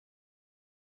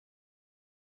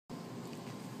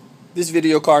This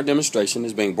video car demonstration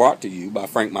is being brought to you by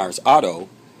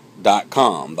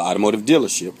FrankMyersAuto.com, the automotive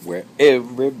dealership where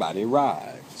everybody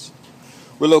rides.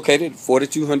 We're located at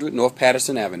 4200 North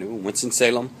Patterson Avenue in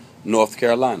Winston-Salem, North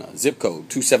Carolina, zip code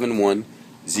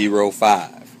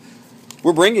 27105.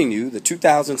 We're bringing you the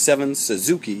 2007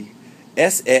 Suzuki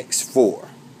SX4.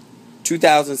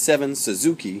 2007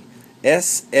 Suzuki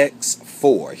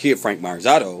SX4 here at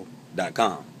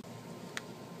FrankMyersAuto.com.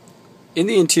 In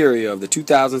the interior of the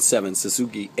 2007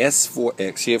 Suzuki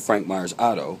S4X here at Frank Myers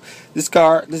Auto, this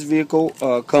vehicle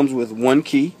comes with one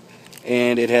key,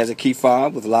 and it has a key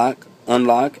fob with lock,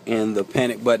 unlock, and the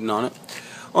panic button on it.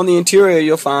 On the interior,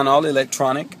 you'll find all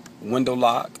electronic window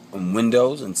lock,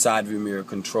 windows, and side view mirror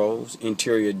controls,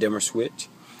 interior dimmer switch.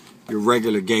 Your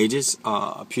regular gauges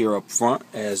appear up front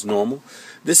as normal.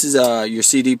 This is your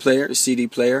CD player. The CD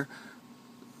player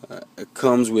it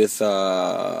comes with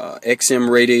XM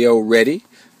radio ready,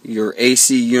 your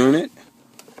AC unit,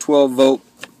 12-volt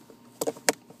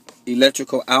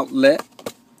electrical outlet,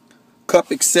 cup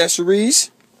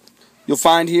accessories. You'll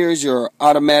find here is your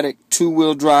automatic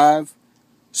two-wheel drive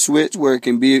switch where it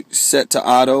can be set to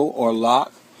auto or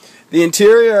lock. The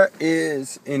interior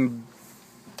is in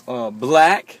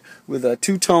black with a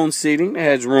two-tone seating. It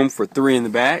has room for three in the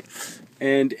back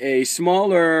and a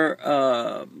smaller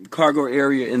cargo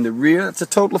area in the rear. It's a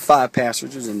total of 5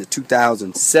 passengers in the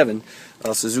 2007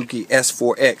 Suzuki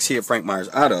S4X here at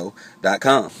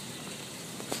FrankMyersAuto.com.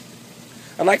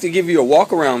 I'd like to give you a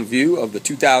walk-around view of the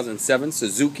 2007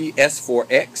 Suzuki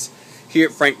S4X here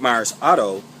at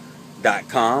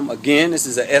FrankMyersAuto.com. Again, this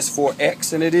is a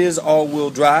S4X and it is all-wheel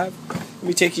drive. Let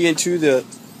me take you into the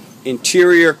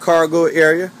interior cargo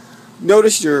area.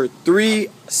 Notice your 3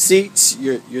 seats,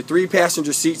 your 3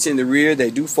 passenger seats in the rear.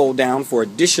 They do fold down for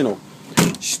additional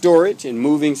storage and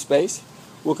moving space.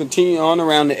 We'll continue on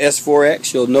around the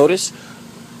S4X. You'll notice a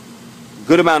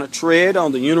good amount of tread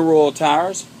on the Uniroyal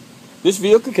tires. This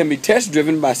vehicle can be test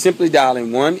driven by simply dialing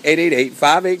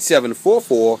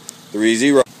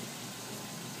 1-888-587-4430.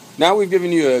 Now we've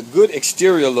given you a good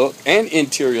exterior look and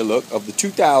interior look of the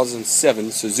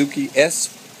 2007 Suzuki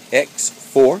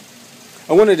SX4.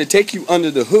 I wanted to take you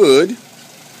under the hood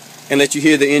and let you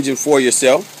hear the engine for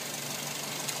yourself.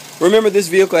 Remember, this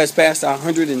vehicle has passed our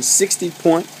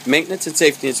 160-point maintenance and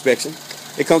safety inspection.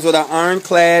 It comes with our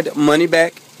ironclad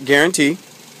money-back guarantee.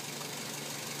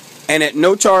 And at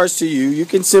no charge to you, you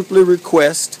can simply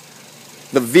request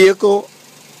the vehicle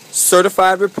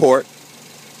certified report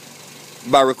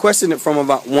by requesting it from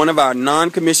one of our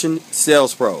non-commissioned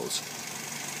sales pros.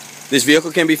 This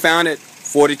vehicle can be found at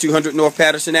 4200 North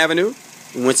Patterson Avenue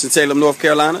in Winston-Salem, North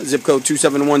Carolina, zip code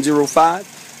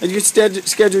 27105. And you can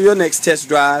schedule your next test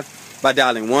drive by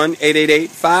dialing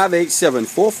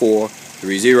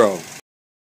 1-888-587-4430.